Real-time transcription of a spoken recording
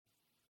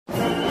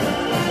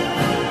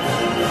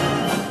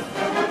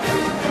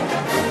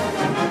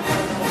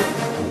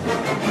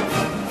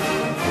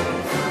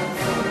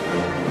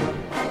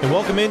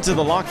Welcome into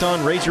the Locked On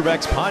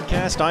Razorbacks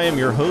podcast. I am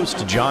your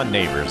host, John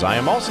Neighbors. I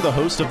am also the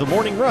host of The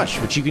Morning Rush,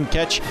 which you can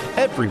catch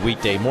every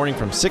weekday morning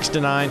from 6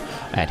 to 9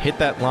 at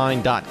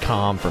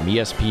hitthatline.com from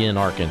ESPN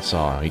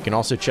Arkansas. You can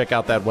also check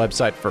out that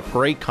website for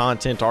great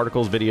content,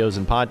 articles, videos,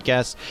 and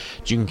podcasts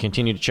that you can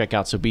continue to check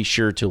out, so be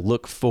sure to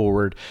look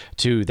forward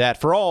to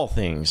that for all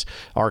things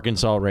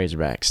Arkansas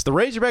Razorbacks. The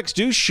Razorbacks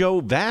do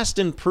show vast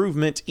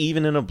improvement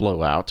even in a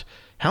blowout.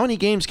 How many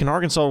games can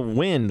Arkansas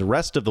win the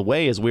rest of the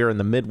way as we are in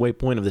the midway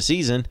point of the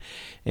season?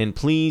 And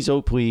please,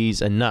 oh please,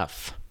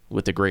 enough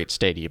with the great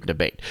stadium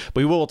debate.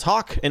 We will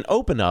talk and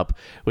open up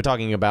with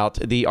talking about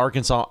the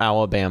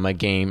Arkansas-Alabama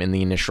game and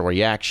the initial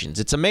reactions.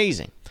 It's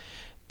amazing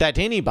that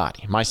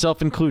anybody,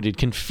 myself included,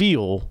 can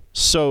feel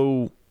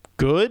so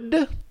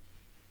good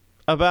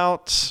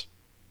about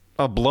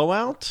a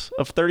blowout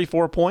of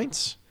 34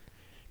 points,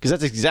 because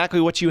that's exactly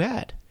what you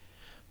had.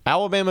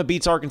 Alabama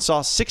beats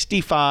Arkansas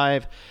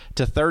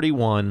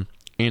 65-31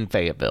 in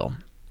Fayetteville.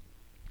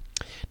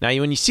 Now,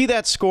 when you see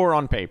that score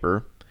on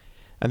paper,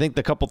 I think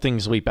the couple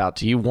things leap out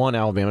to you. One,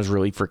 Alabama's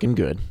really freaking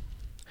good,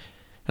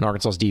 and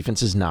Arkansas's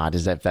defense is not,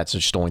 that's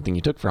just the only thing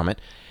you took from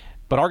it.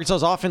 But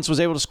Arkansas's offense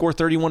was able to score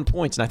 31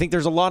 points, and I think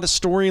there's a lot of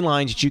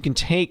storylines that you can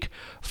take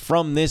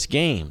from this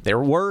game. There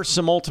were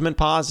some ultimate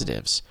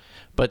positives,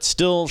 but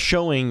still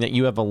showing that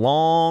you have a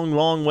long,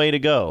 long way to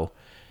go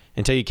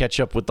until you catch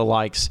up with the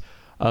likes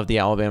of the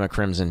Alabama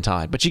Crimson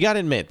Tide. But you got to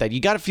admit that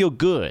you got to feel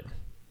good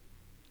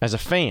as a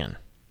fan,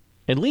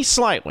 at least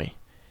slightly,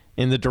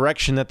 in the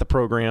direction that the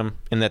program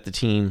and that the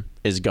team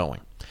is going.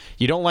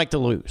 You don't like to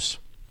lose,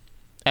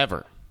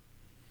 ever.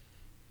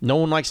 No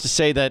one likes to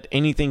say that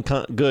anything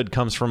good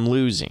comes from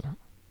losing.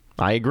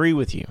 I agree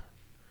with you.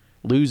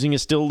 Losing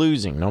is still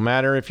losing. No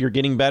matter if you're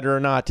getting better or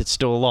not, it's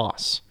still a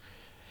loss.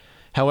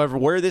 However,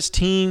 where this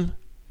team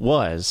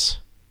was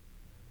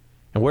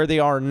and where they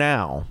are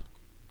now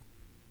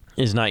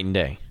is night and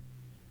day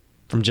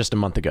from just a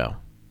month ago.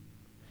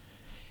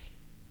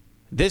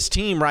 This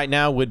team right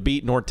now would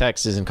beat North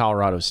Texas and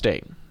Colorado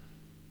State.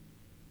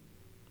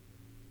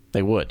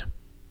 They would.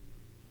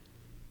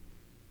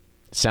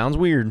 Sounds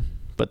weird,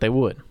 but they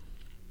would.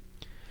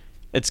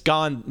 It's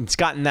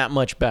gotten that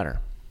much better.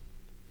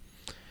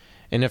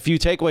 And a few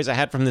takeaways I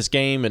had from this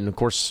game, and of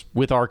course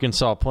with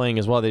Arkansas playing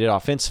as well they did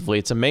offensively,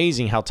 it's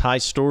amazing how Ty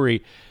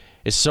Storey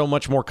is so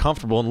much more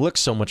comfortable and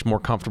looks so much more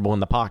comfortable in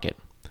the pocket.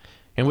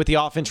 And with the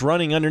offense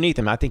running underneath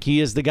him, I think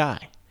he is the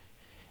guy.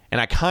 And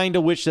I kind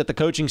of wish that the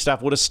coaching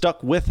staff would have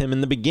stuck with him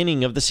in the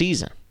beginning of the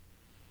season.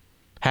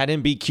 Had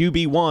him be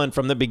QB1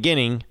 from the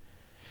beginning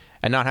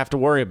and not have to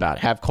worry about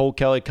it. Have Cole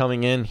Kelly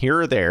coming in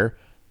here or there.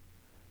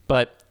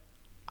 But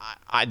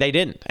they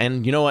didn't.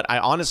 And you know what? I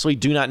honestly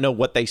do not know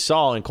what they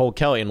saw in Cole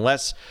Kelly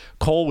unless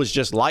Cole was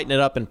just lighting it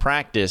up in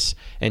practice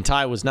and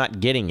Ty was not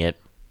getting it.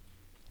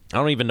 I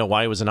don't even know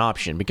why it was an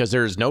option, because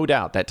there is no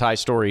doubt that Ty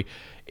Storey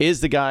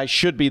is the guy,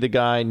 should be the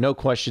guy, no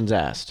questions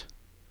asked.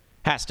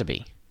 Has to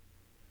be.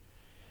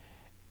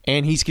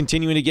 And he's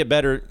continuing to get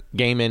better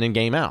game in and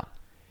game out.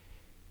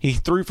 He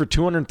threw for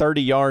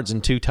 230 yards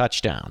and 2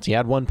 touchdowns. He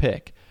had 1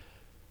 pick,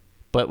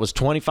 but was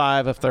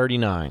 25 of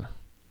 39.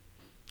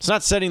 It's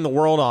not setting the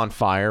world on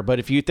fire, but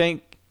if you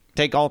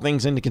take all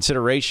things into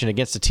consideration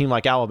against a team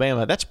like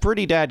Alabama, that's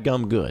pretty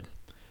dadgum good.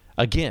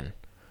 Again,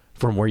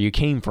 from where you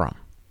came from.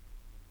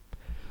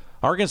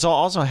 Arkansas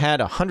also had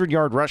a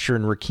 100-yard rusher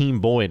in Rakeem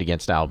Boyd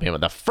against Alabama.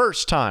 The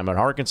first time an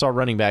Arkansas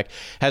running back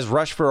has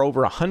rushed for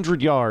over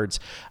 100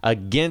 yards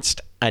against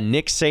a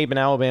Nick Saban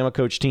Alabama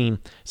coach team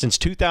since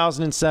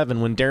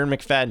 2007 when Darren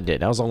McFadden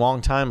did. That was a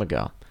long time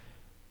ago.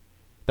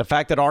 The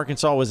fact that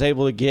Arkansas was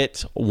able to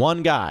get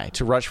one guy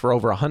to rush for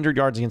over 100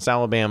 yards against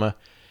Alabama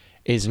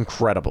is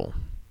incredible.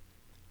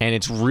 And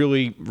it's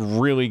really,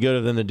 really good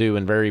of them to do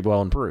and very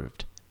well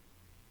improved.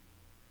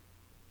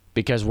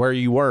 Because where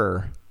you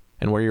were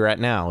and where you're at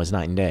now is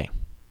night and day.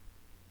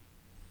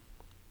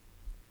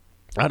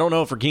 I don't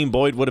know if Rakeem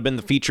Boyd would have been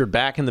the featured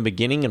back in the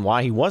beginning and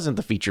why he wasn't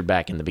the featured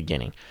back in the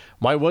beginning.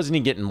 Why wasn't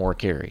he getting more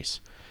carries?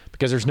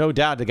 Because there's no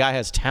doubt the guy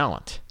has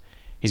talent.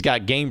 He's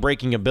got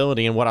game-breaking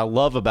ability, and what I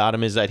love about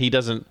him is that he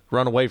doesn't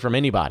run away from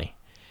anybody.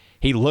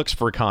 He looks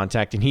for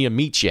contact, and he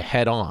meets you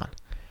head on.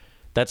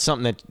 That's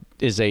something that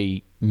is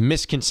a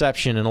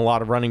misconception in a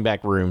lot of running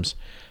back rooms,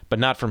 but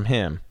not from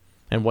him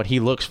and what he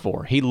looks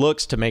for. He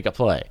looks to make a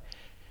play.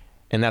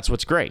 And that's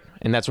what's great.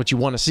 And that's what you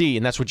want to see.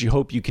 And that's what you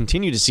hope you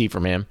continue to see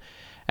from him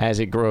as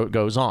it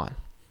goes on.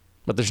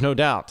 But there's no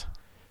doubt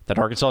that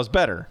Arkansas is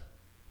better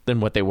than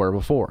what they were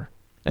before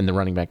in the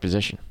running back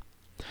position.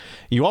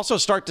 You also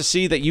start to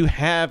see that you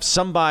have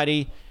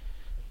somebody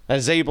that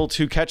is able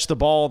to catch the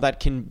ball that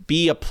can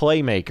be a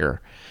playmaker.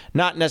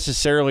 Not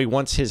necessarily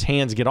once his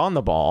hands get on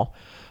the ball,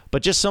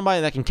 but just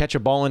somebody that can catch a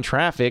ball in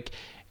traffic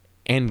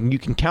and you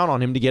can count on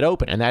him to get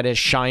open, and that is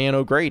Cheyenne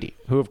O'Grady,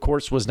 who, of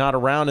course, was not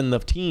around in the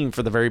team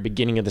for the very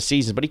beginning of the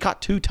season, but he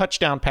caught 2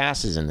 touchdown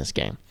passes in this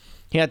game.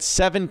 He had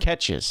 7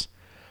 catches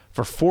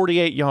for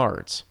 48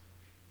 yards.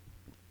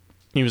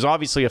 He was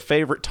obviously a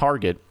favorite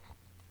target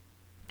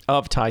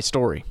of Ty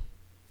Storey.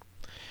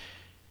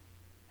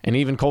 And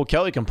even Cole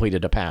Kelly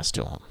completed a pass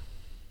to him.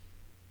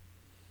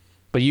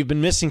 But you've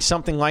been missing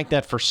something like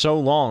that for so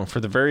long. For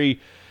the very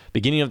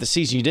beginning of the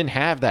season, you didn't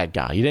have that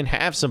guy. You didn't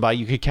have somebody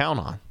you could count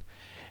on.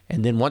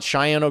 And then once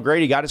Cheyenne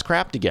O'Grady got his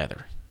crap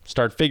together,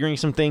 started figuring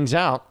some things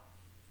out,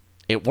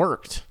 it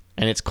worked.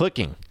 And it's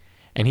clicking.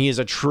 And he is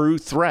a true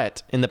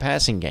threat in the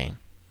passing game.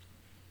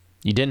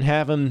 You didn't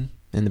have him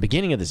in the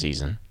beginning of the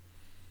season,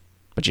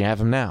 but you have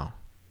him now.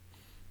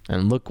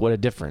 And look what a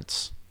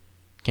difference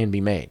can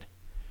be made.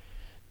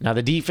 Now,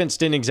 the defense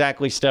didn't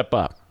exactly step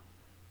up.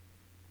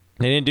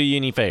 They didn't do you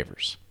any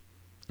favors.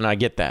 And I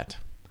get that.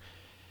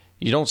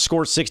 You don't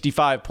score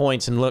 65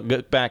 points and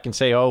look back and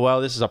say, oh, well,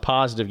 this is a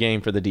positive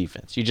game for the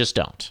defense. You just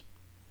don't.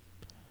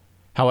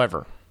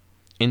 However,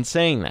 in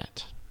saying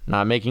that,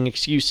 not making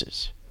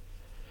excuses,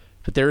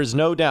 but there is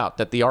no doubt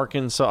that the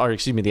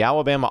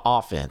Alabama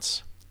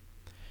offense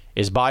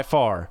is by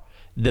far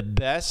the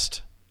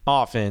best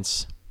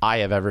offense I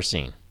have ever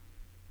seen.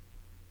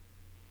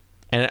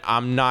 And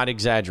I'm not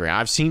exaggerating.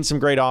 I've seen some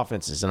great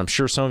offenses, and I'm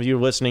sure some of you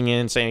are listening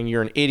in saying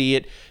you're an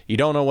idiot. You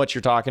don't know what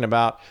you're talking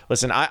about.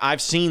 Listen,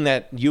 I've seen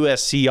that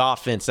USC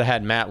offense that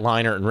had Matt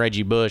Leinart and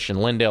Reggie Bush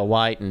and Lindell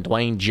White and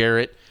Dwayne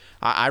Jarrett.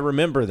 I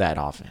remember that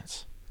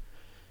offense.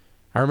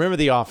 I remember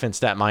the offense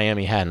that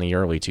Miami had in the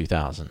early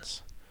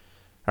 2000s.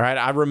 All right,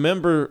 I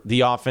remember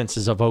the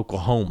offenses of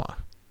Oklahoma,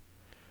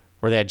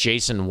 where they had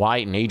Jason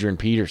White and Adrian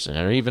Peterson,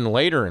 or even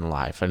later in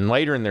life and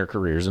later in their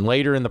careers and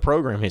later in the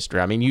program history.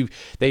 I mean,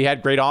 they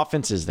had great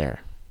offenses there.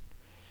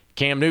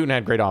 Cam Newton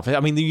had great offense. I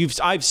mean,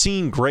 I've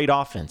seen great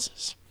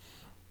offenses,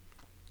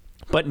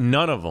 but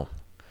none of them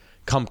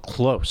come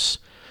close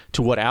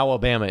to what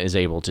Alabama is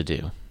able to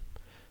do.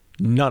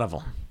 None of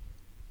them.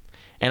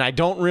 And I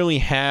don't really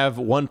have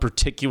one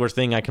particular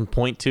thing I can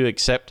point to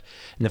except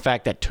in the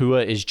fact that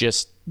Tua is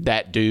just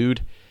that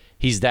dude.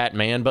 He's that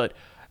man, but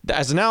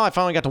as of now, I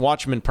finally got to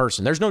watch him in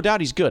person. There's no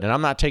doubt he's good, and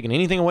I'm not taking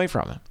anything away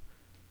from him.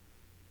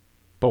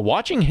 But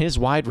watching his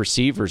wide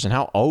receivers and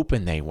how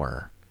open they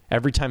were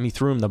every time he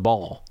threw him the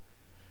ball,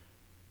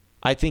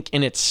 I think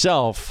in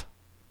itself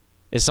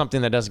is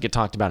something that doesn't get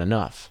talked about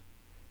enough.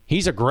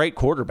 He's a great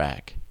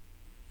quarterback,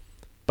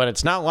 but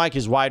it's not like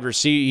his wide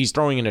receiver, he's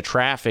throwing into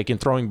traffic and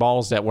throwing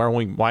balls that where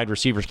only wide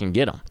receivers can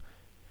get them.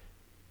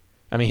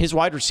 I mean, his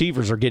wide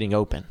receivers are getting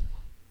open.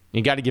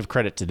 You got to give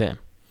credit to them.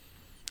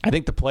 I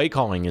think the play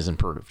calling is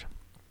improved.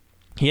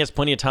 He has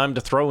plenty of time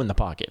to throw in the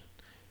pocket.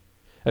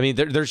 I mean,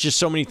 there's just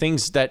so many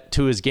things that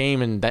to his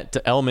game and that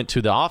element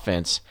to the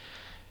offense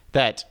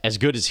that, as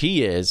good as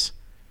he is,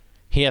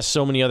 he has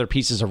so many other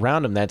pieces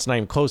around him that's not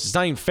even close. It's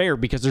not even fair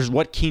because there's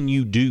what can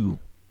you do?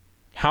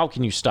 How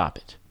can you stop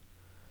it?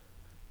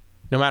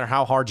 No matter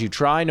how hard you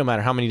try, no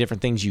matter how many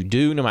different things you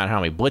do, no matter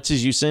how many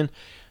blitzes you send,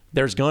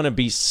 there's going to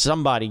be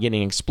somebody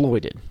getting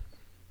exploited.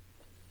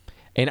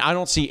 And I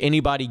don't see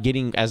anybody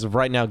getting, as of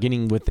right now,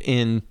 getting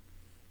within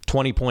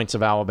 20 points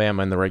of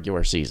Alabama in the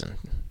regular season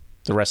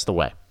the rest of the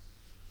way.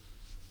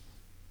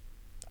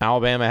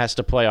 Alabama has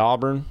to play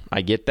Auburn.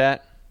 I get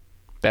that.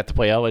 They have to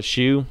play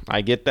LSU.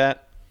 I get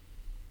that.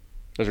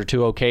 Those are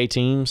two okay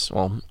teams.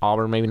 Well,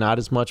 Auburn maybe not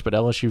as much, but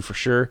LSU for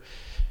sure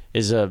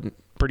is a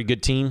pretty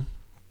good team.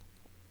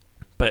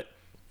 But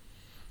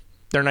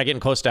they're not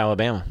getting close to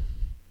Alabama.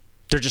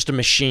 They're just a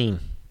machine.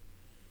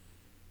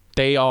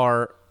 They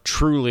are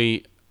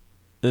truly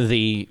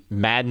the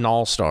Madden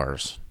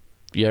All-Stars.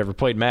 If you ever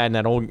played Madden,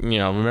 that old,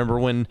 remember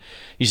when you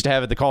used to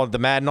have it, they call it the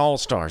Madden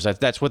All-Stars.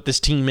 That's what this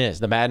team is,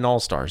 the Madden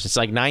All-Stars. It's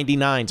like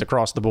 99s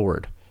across the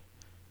board.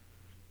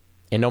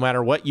 And no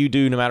matter what you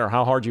do, no matter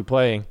how hard you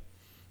play,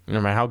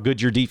 no matter how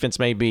good your defense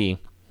may be,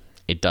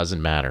 it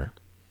doesn't matter.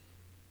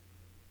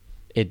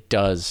 It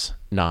does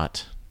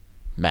not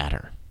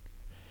matter.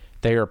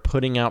 They are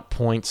putting out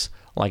points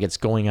like it's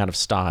going out of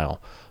style.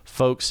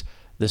 Folks,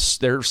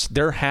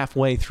 they're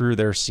halfway through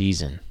their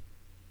season.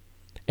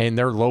 And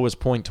their lowest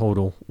point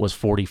total was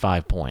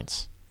 45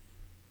 points.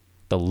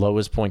 The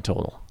lowest point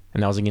total.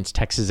 And that was against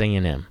Texas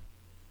A&M.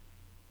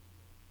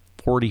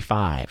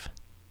 45.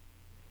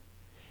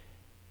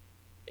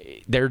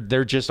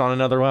 They're just on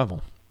another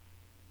level.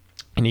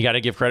 And you got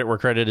to give credit where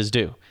credit is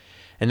due.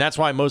 And that's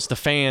why most of the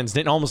fans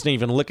didn't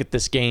even look at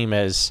this game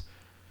as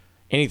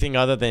anything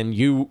other than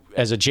you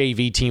as a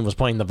JV team was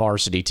playing the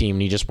varsity team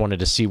and you just wanted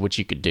to see what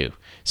you could do.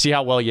 See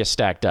how well you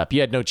stacked up.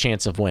 You had no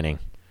chance of winning.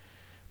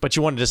 But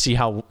you wanted to see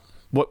how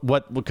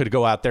what could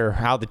go out there,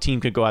 how the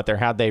team could go out there,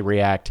 how they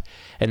react,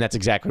 and that's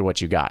exactly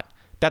what you got.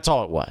 That's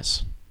all it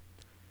was.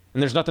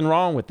 And there's nothing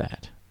wrong with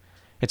that.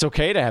 It's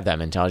okay to have that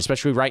mentality,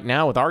 especially right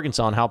now with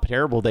Arkansas and how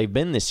terrible they've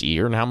been this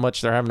year and how much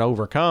they're having to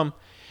overcome.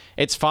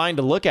 It's fine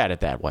to look at it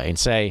that way and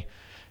say,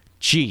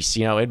 geez,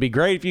 it'd be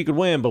great if you could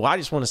win, but I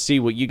just want to see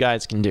what you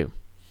guys can do.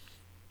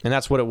 And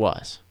that's what it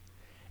was.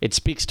 It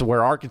speaks to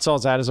where Arkansas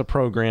is at as a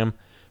program,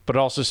 but it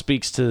also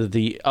speaks to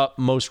the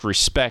utmost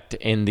respect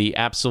and the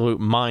absolute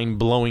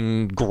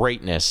mind-blowing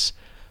greatness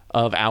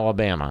of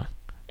Alabama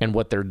and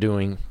what they're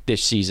doing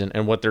this season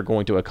and what they're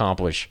going to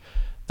accomplish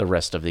the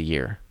rest of the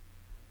year.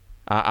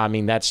 I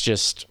mean, that's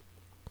just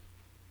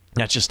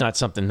not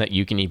something that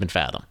you can even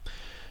fathom.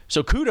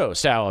 So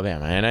kudos to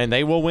Alabama, and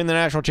they will win the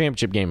national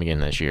championship game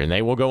again this year, and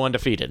they will go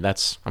undefeated.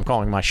 I'm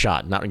calling my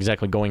shot. Not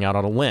exactly going out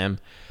on a limb,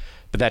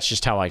 but that's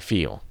just how I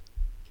feel.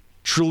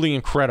 Truly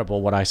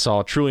incredible what I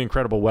saw. Truly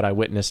incredible what I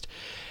witnessed.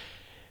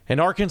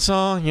 And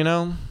Arkansas,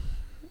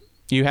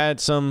 you had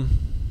some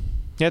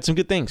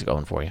good things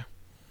going for you.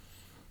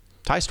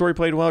 Ty Story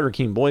played well.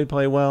 Rakeem Boyd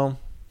played well.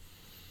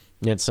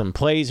 You had some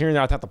plays here and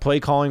there. I thought the play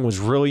calling was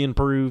really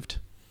improved.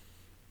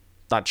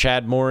 Thought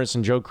Chad Morris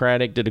and Joe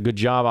Craddock did a good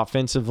job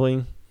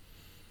offensively.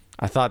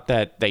 I thought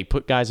that they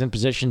put guys in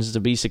positions to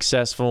be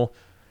successful.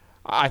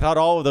 I thought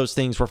all of those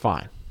things were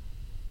fine.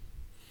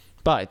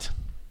 But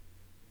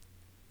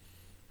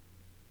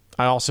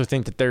I also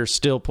think that there's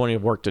still plenty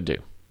of work to do.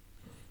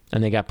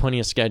 And they got plenty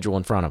of schedule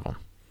in front of them,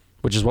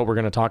 which is what we're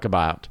going to talk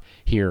about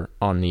here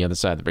on the other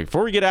side of the break.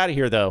 Before we get out of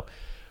here, though,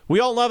 we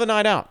all love a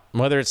night out,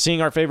 whether it's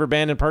seeing our favorite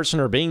band in person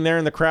or being there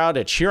in the crowd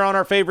to cheer on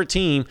our favorite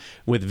team.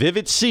 With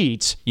Vivid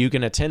Seats, you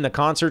can attend the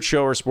concert,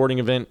 show, or sporting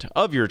event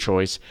of your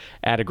choice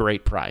at a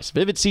great price.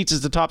 Vivid Seats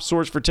is the top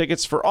source for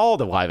tickets for all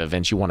the live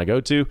events you want to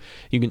go to.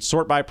 You can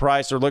sort by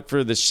price or look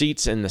for the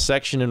seats in the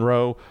section and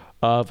row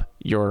of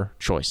your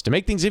choice. To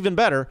make things even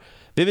better,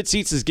 Vivid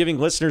Seats is giving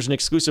listeners an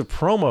exclusive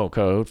promo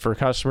code for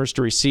customers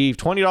to receive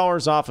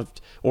 $20 off of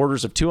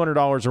orders of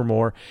 $200 or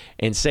more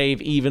and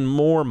save even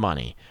more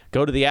money.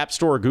 Go to the App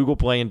Store or Google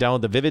Play and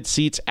download the Vivid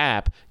Seats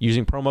app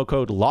using promo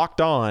code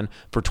LOCKEDON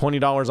for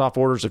 $20 off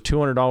orders of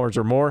 $200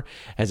 or more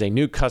as a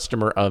new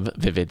customer of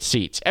Vivid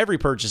Seats. Every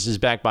purchase is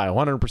backed by a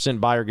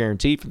 100% buyer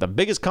guarantee. From the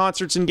biggest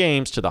concerts and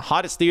games to the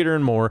hottest theater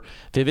and more,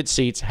 Vivid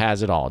Seats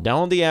has it all.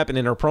 Download the app and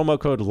enter promo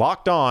code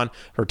LOCKEDON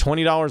for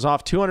 $20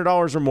 off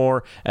 $200 or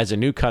more as a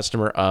new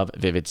customer of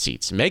Vivid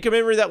Seats. Make a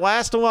memory that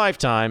lasts a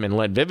lifetime and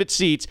let Vivid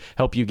Seats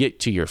help you get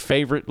to your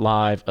favorite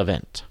live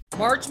event.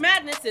 March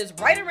Madness is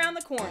right around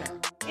the corner.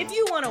 If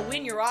you want to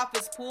win your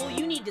office pool,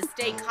 you need to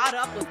stay caught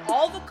up with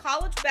all the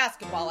college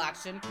basketball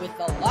action with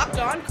the Locked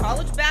On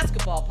College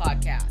Basketball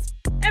Podcast.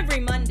 Every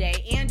Monday,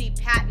 Andy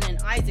Patton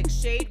and Isaac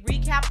Shade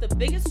recap the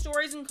biggest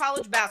stories in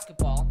college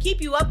basketball,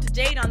 keep you up to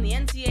date on the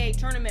NCAA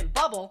tournament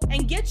bubble,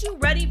 and get you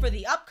ready for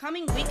the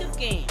upcoming week of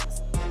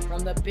games. From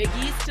the Big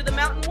East to the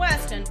Mountain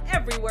West and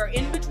everywhere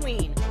in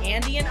between,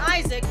 Andy and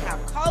Isaac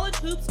have college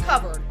hoops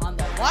covered on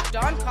the Locked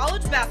On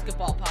College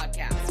Basketball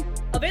Podcast.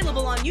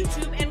 Available on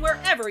YouTube and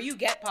wherever you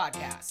get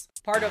podcasts.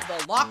 Part of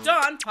the Locked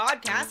On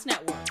Podcast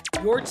Network.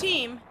 Your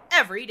team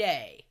every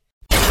day.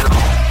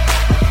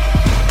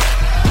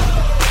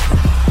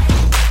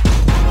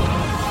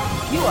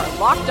 You are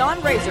Locked On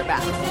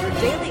Razorbacks, your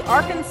daily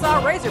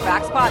Arkansas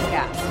Razorbacks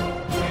podcast.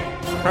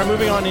 All right,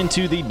 moving on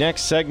into the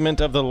next segment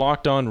of the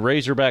Locked On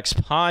Razorbacks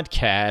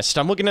podcast.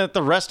 I'm looking at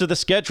the rest of the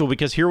schedule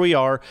because here we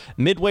are,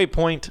 midway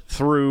point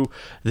through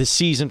the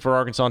season for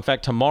Arkansas. In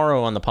fact,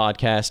 tomorrow on the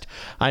podcast,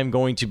 I'm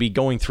going to be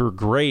going through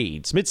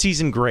grades,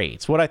 midseason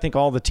grades, what I think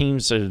all the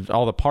teams,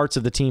 all the parts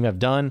of the team have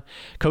done,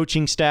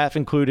 coaching staff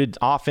included,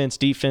 offense,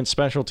 defense,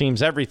 special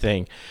teams,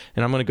 everything.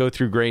 And I'm going to go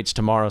through grades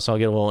tomorrow, so I'll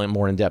get a little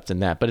more in depth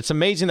in that. But it's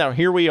amazing that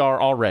here we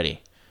are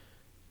already,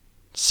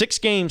 6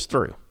 games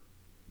through.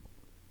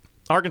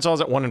 Arkansas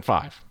is at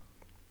 1-5.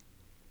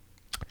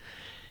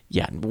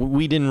 Yeah,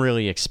 we didn't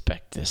really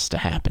expect this to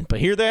happen,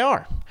 but here they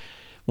are.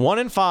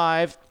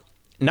 1-5,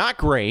 not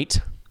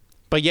great,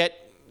 but yet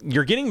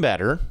you're getting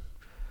better.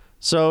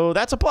 So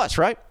that's a plus,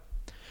 right?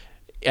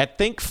 I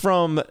think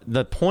from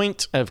the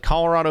point of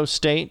Colorado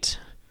State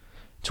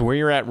to where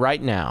you're at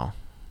right now,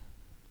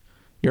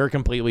 you're a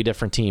completely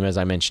different team, as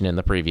I mentioned in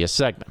the previous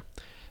segment.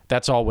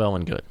 That's all well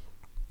and good.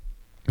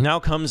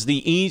 Now comes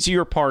the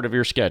easier part of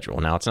your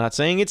schedule. Now, it's not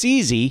saying it's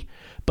easy,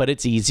 but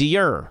it's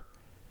easier.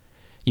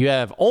 You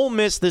have Ole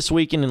Miss this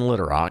weekend in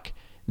Little Rock,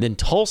 then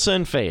Tulsa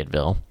and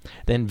Fayetteville,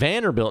 then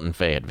Vanderbilt and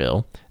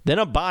Fayetteville, then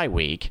a bye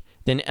week,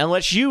 then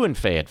LSU in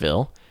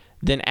Fayetteville,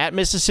 then at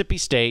Mississippi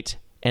State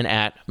and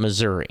at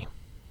Missouri.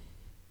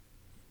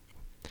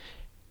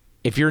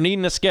 If you're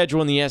needing a schedule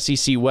in the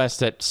SEC West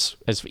that's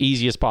as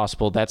easy as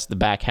possible, that's the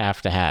back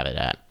half to have it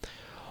at.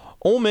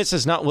 Ole Miss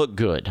has not looked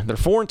good. They're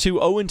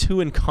 4-2,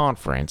 0-2 in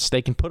conference.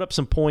 They can put up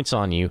some points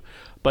on you,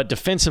 but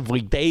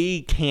defensively,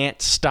 they can't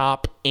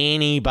stop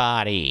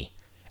anybody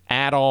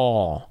at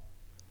all.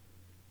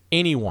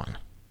 Anyone.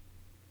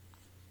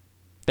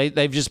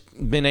 They've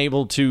just been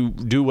able to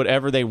do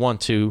whatever they want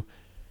to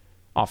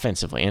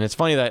offensively. And it's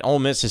funny that Ole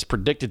Miss is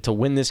predicted to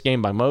win this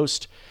game by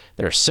most.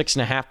 They're a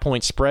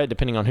 6.5-point spread,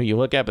 depending on who you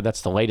look at, but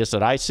that's the latest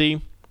that I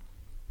see.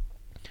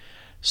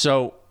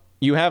 So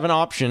you have an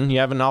option, you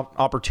have an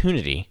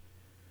opportunity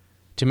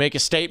to make a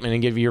statement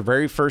and give you your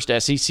very first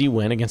SEC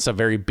win against a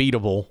very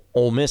beatable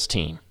Ole Miss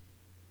team.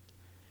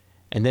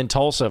 And then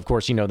Tulsa, of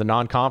course, the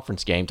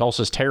non-conference game.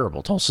 Tulsa's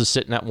terrible. Tulsa's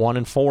sitting at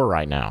 1-4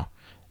 right now.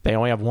 They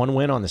only have 1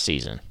 win on the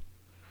season.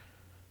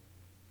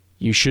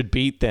 You should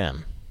beat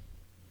them.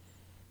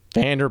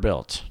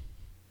 Vanderbilt.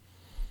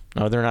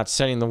 No, they're not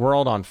setting the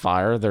world on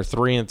fire. They're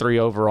 3-3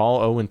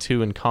 overall,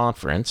 0-2 in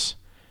conference.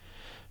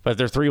 But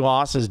their 3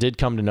 losses did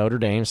come to Notre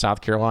Dame,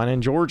 South Carolina,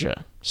 and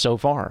Georgia so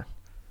far.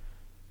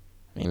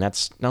 I mean,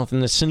 that's nothing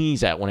to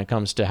sneeze at when it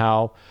comes to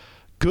how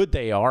good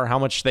they are, how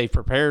much they've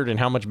prepared, and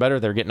how much better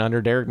they're getting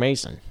under Derek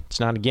Mason. It's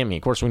not a gimme.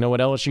 Of course, we know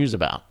what LSU's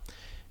about.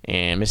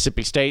 And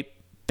Mississippi State,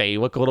 they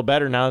look a little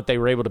better now that they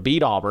were able to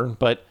beat Auburn,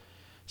 but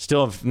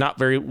still have not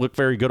looked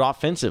very good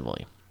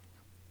offensively.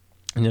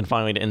 And then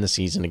finally to end the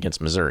season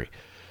against Missouri.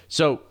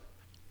 So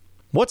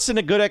what's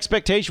a good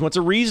expectation? What's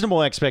a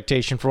reasonable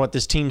expectation for what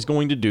this team's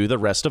going to do the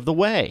rest of the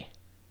way?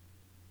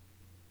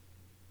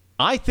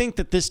 I think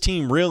that this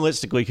team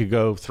realistically could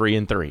go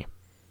 3-3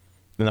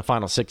 in the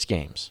final 6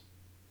 games.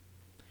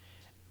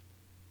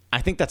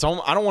 I think that's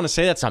I don't want to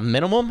say that's a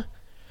minimum,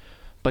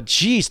 but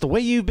geez, the way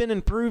you've been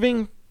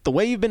improving, the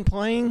way you've been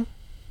playing,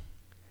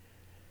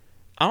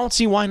 I don't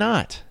see why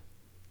not.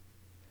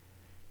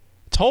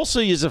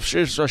 Tulsa is a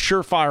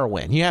surefire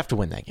win. You have to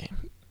win that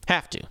game.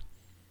 Have to.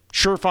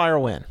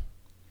 Surefire win.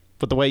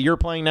 But the way you're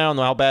playing now and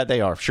how bad they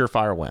are,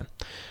 surefire win.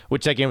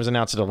 Which that game was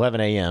announced at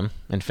 11 a.m.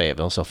 in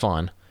Fayetteville, so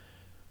fun.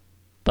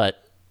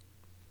 But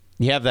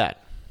you have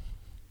that.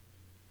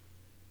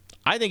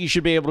 I think you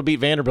should be able to beat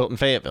Vanderbilt in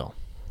Fayetteville.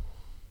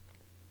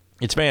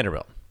 It's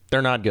Vanderbilt.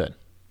 They're not good.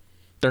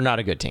 They're not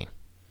a good team.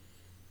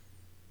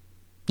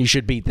 You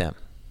should beat them.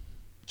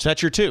 So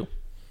that's your 2.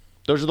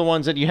 Those are the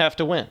ones that you have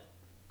to win.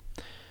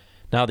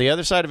 Now, the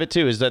other side of it,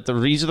 too, is that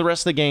these are the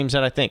rest of the games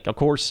that I think. Of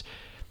course,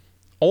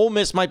 Ole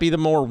Miss might be the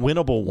more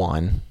winnable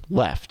one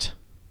left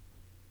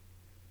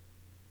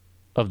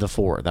of the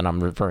 4 that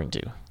I'm referring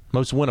to.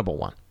 Most winnable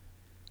one.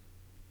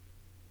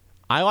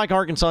 I like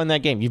Arkansas in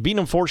that game. You've beaten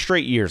them 4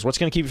 straight years. What's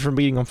going to keep you from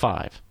beating them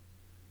 5?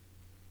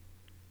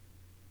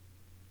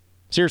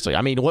 Seriously,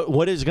 I mean,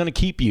 what is going to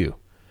keep you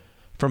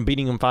from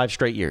beating them 5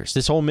 straight years?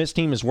 This Ole Miss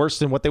team is worse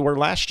than what they were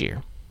last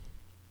year.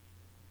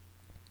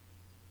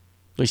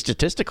 At least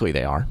statistically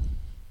they are.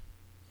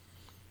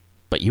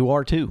 But you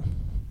are too.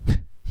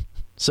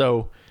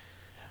 So,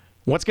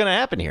 what's going to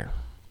happen here?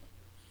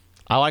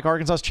 I like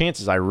Arkansas's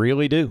chances. I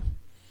really do.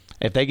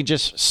 If they can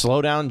just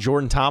slow down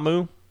Jordan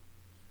Ta'amu,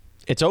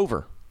 it's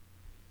over.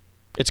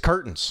 It's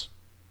curtains.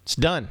 It's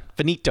done.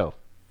 Finito.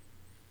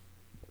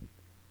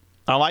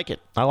 I like it.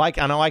 I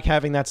like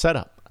having that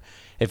setup.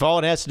 If all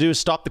it has to do is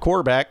stop the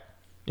quarterback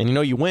and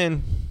you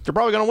win, they're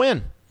probably going to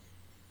win.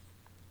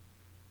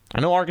 I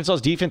know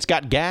Arkansas's defense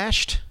got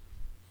gashed,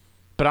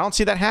 but I don't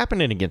see that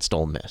happening against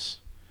Ole Miss.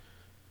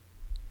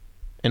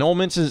 And Ole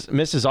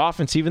Miss's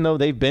offense, even though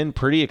they've been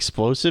pretty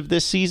explosive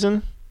this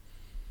season,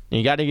 and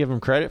you got to give them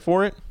credit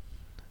for it,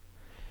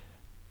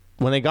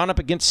 when they've gone up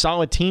against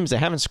solid teams, they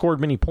haven't scored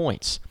many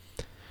points.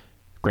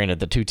 Granted,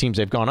 the 2 teams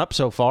they've gone up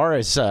so far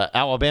is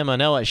Alabama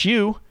and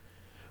LSU,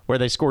 where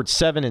they scored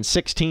 7 and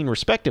 16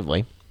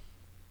 respectively.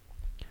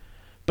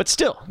 But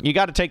still, you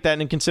got to take that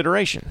into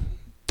consideration.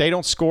 They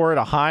don't score at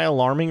a high,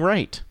 alarming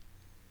rate.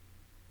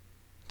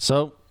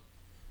 So,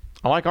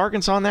 I like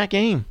Arkansas in that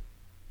game.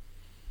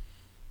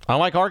 I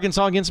like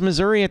Arkansas against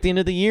Missouri at the end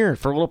of the year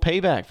for a little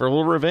payback, for a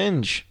little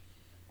revenge.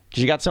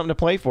 Because you got something to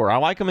play for. I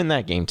like them in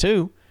that game,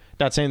 too.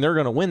 Not saying they're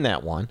going to win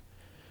that one.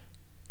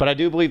 But I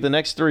do believe the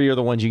next 3 are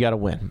the ones you got to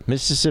win.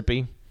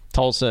 Mississippi,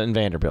 Tulsa, and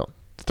Vanderbilt.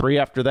 3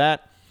 after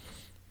that,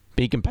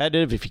 be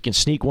competitive. If you can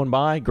sneak one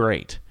by,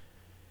 great.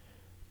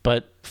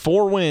 But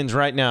 4 wins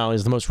right now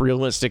is the most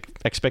realistic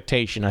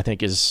expectation I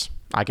think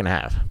I can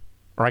have.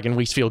 Or I can at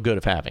least feel good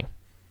of having.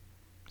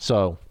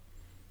 So,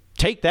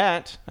 take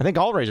that. I think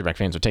all Razorback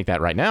fans would take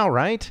that right now,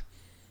 right?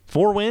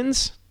 4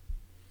 wins?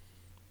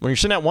 When you're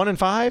sitting at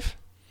 1-5?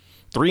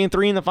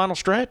 3-3 in the final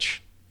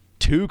stretch?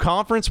 2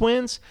 conference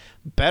wins?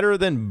 Better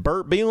than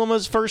Burt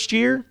Bielema's first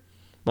year?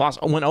 Went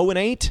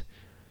 0-8?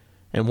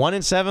 And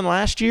 1-7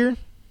 last year?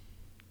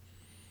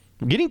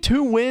 Getting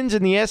 2 wins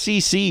in the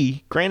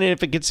SEC, granted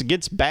if it gets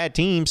against bad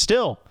teams,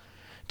 still,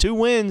 2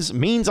 wins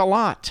means a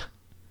lot.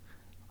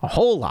 A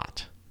whole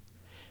lot.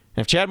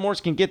 And if Chad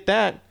Morris can get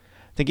that, I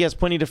think he has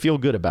plenty to feel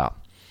good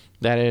about.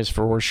 That is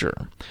for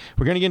sure.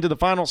 We're going to get into the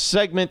final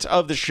segment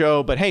of the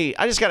show, but hey,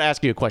 I just got to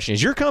ask you a question.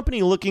 Is your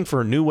company looking for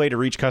a new way to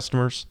reach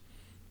customers?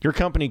 Your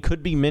company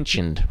could be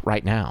mentioned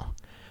right now.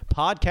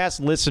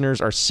 Podcast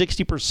listeners are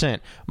 60%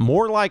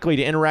 more likely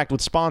to interact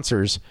with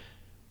sponsors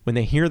when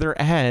they hear their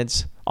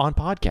ads on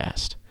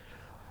podcast.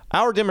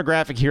 Our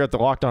demographic here at the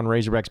Locked On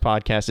Razorbacks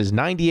podcast is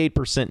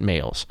 98%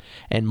 males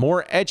and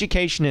more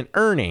education and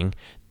earning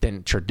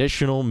than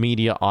traditional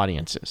media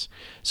audiences.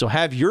 So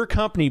have your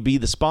company be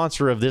the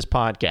sponsor of this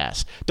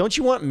podcast. Don't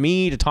you want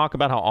me to talk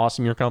about how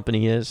awesome your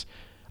company is?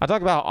 I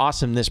talk about how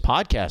awesome this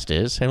podcast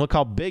is, and look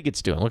how big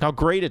it's doing. Look how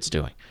great it's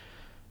doing.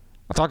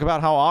 I'll talk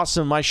about how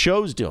awesome my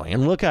show's doing,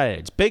 and look at it.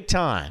 It's big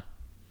time.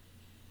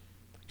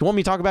 You want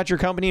me to talk about your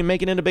company and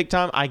make it into big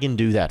time? I can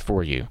do that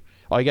for you.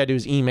 All you got to do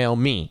is email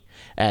me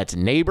at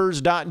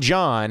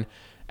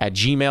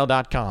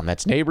neighbors.john@gmail.com.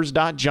 That's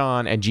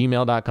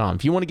neighbors.john@gmail.com.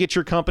 If you want to get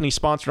your company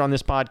sponsored on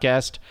this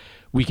podcast,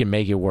 we can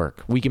make it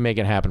work. We can make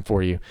it happen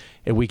for you,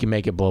 and we can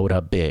make it blow it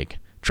up big.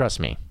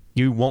 Trust me,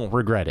 you won't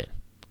regret it.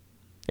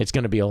 It's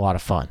going to be a lot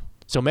of fun.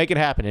 So make it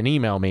happen and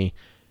email me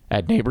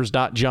at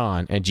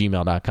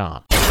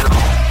neighbors.john@gmail.com.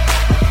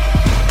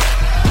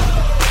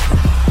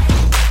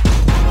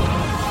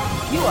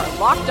 You are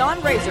Locked On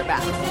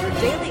Razorbacks, your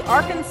daily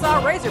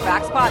Arkansas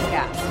Razorbacks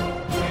podcast.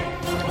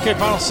 Okay,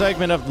 final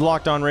segment of the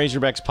Locked On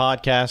Razorbacks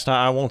podcast.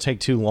 I won't take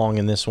too long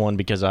in this one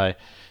because I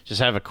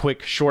just have a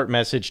quick, short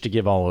message to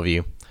give all of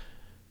you.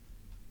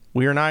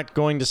 We are not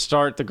going to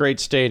start the great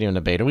stadium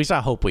debate. At least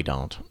I hope we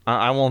don't.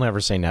 I won't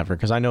ever say never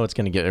because I know it's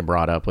going to get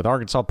brought up. With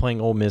Arkansas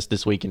playing Ole Miss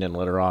this weekend in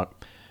Little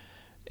Rock,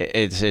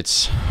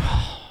 it's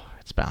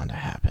bound to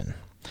happen.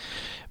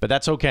 But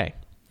that's okay.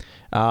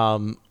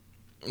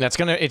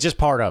 It's just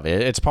part of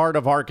it. It's part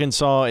of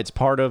Arkansas. It's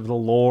part of the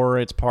lore.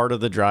 It's part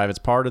of the drive. It's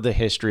part of the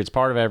history. It's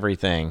part of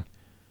everything.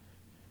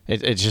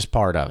 It's just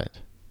part of it.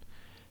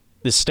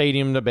 The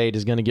stadium debate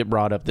is going to get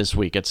brought up this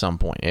week at some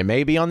point. It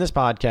may be on this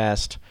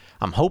podcast.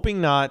 I'm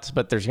hoping not,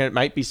 but it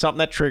might be something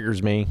that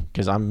triggers me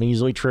because I'm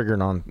easily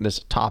triggered on this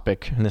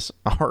topic and this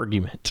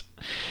argument.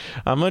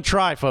 I'm going to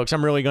try, folks.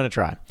 I'm really going to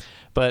try.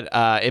 But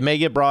it may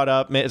get brought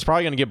up. It's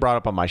probably going to get brought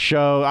up on my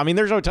show. I mean,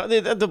 there's no time.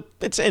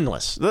 It's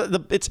endless.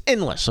 It's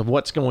endless of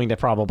what's going to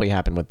probably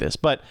happen with this.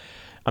 But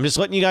I'm just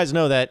letting you guys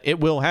know that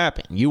it will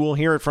happen. You will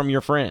hear it from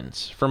your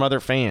friends, from other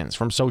fans,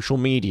 from social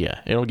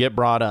media. It'll get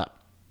brought up.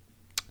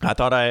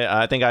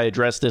 I think I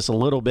addressed this a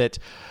little bit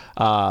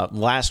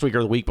last week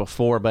or the week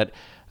before. But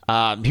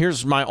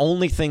here's my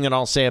only thing that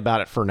I'll say about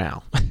it for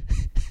now.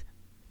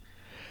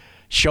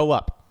 Show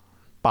up.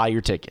 Buy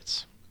your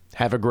tickets.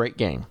 Have a great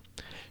game.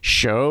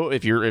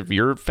 If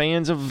you're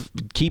fans of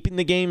keeping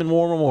the game in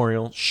War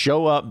Memorial,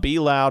 show up, be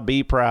loud,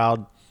 be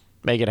proud,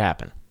 make it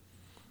happen.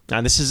 Now,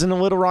 this isn't a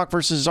Little Rock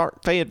versus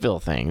Fayetteville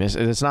thing.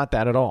 It's not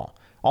that at all.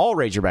 All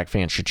Razorback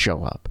fans should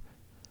show up.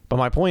 But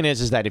my point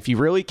is that if you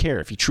really care,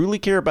 if you truly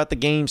care about the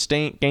game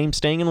staying in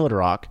Little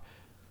Rock,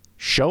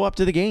 show up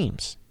to the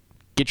games.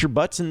 Get your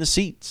butts in the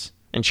seats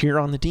and cheer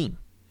on the team.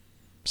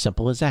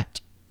 Simple as that.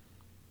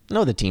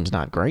 No, the team's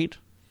not great.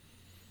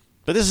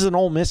 But this is an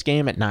Ole Miss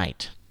game at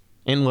night.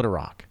 In Little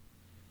Rock.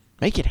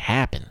 Make it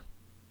happen.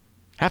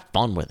 Have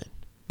fun with it.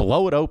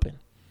 Blow it open.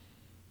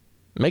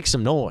 Make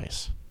some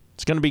noise.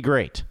 It's going to be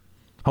great.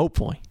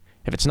 Hopefully.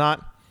 If it's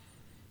not,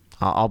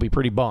 I'll be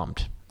pretty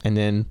bummed. And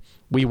then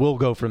we will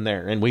go from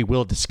there, and we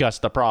will discuss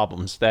the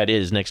problems that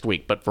is next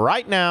week. But for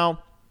right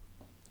now,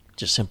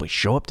 just simply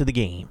show up to the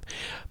game.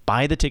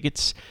 Buy the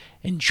tickets.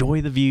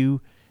 Enjoy the view.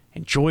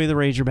 Enjoy the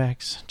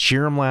Razorbacks.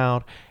 Cheer them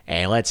loud.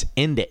 And let's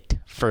end it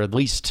for at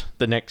least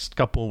the next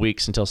couple of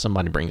weeks until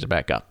somebody brings it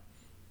back up.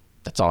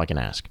 That's all I can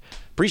ask.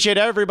 Appreciate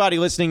everybody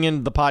listening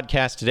in the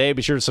podcast today.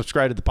 Be sure to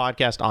subscribe to the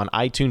podcast on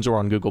iTunes or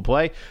on Google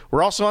Play.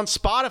 We're also on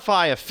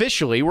Spotify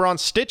officially. We're on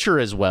Stitcher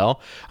as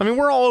well. I mean,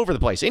 we're all over the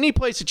place. Any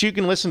place that you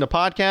can listen to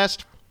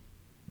podcasts,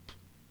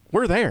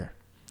 we're there.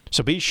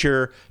 So be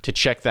sure to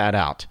check that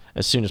out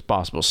as soon as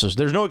possible. So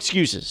there's no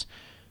excuses.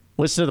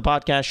 Listen to the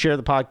podcast, share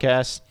the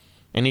podcast.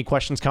 Any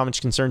questions, comments,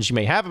 concerns you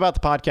may have about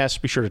the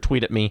podcast, be sure to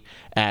tweet at me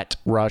at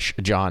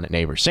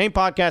RushJohnNeighbors. Same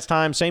podcast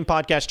time, same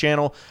podcast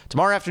channel.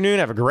 Tomorrow afternoon,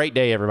 have a great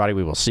day, everybody.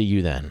 We will see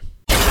you then.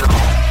 You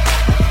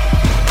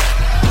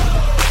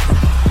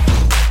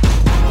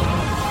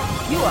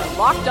are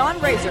Locked On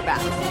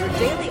Razorbacks, your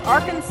daily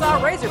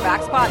Arkansas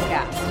Razorbacks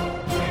podcast.